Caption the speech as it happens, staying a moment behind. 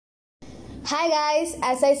Hi guys,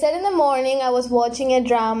 as I said in the morning, I was watching a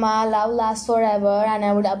drama, Love Lasts Forever, and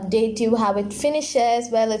I would update you how it finishes.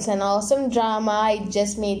 Well, it's an awesome drama, it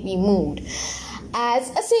just made me moved. As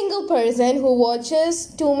a single person who watches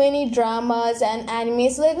too many dramas and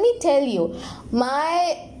animes, let me tell you,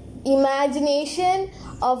 my imagination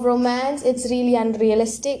of romance it's really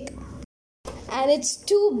unrealistic and it's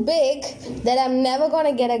too big that I'm never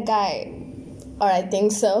gonna get a guy. Or I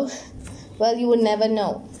think so. Well, you would never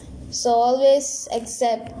know. So always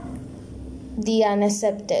accept the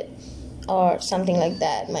unaccepted or something like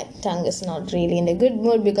that. My tongue is not really in a good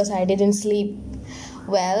mood because I didn't sleep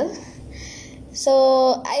well.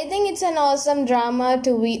 So I think it's an awesome drama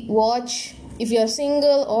to watch if you're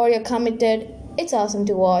single or you're committed. It's awesome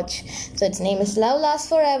to watch. So its name is Love Lasts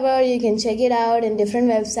Forever. You can check it out in different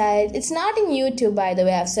websites. It's not in YouTube, by the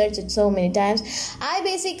way. I've searched it so many times. I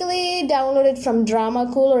basically downloaded from Drama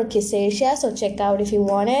Cool or Kiss Asia. So check out if you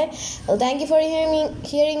want it. Well, thank you for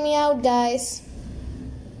hearing me out, guys.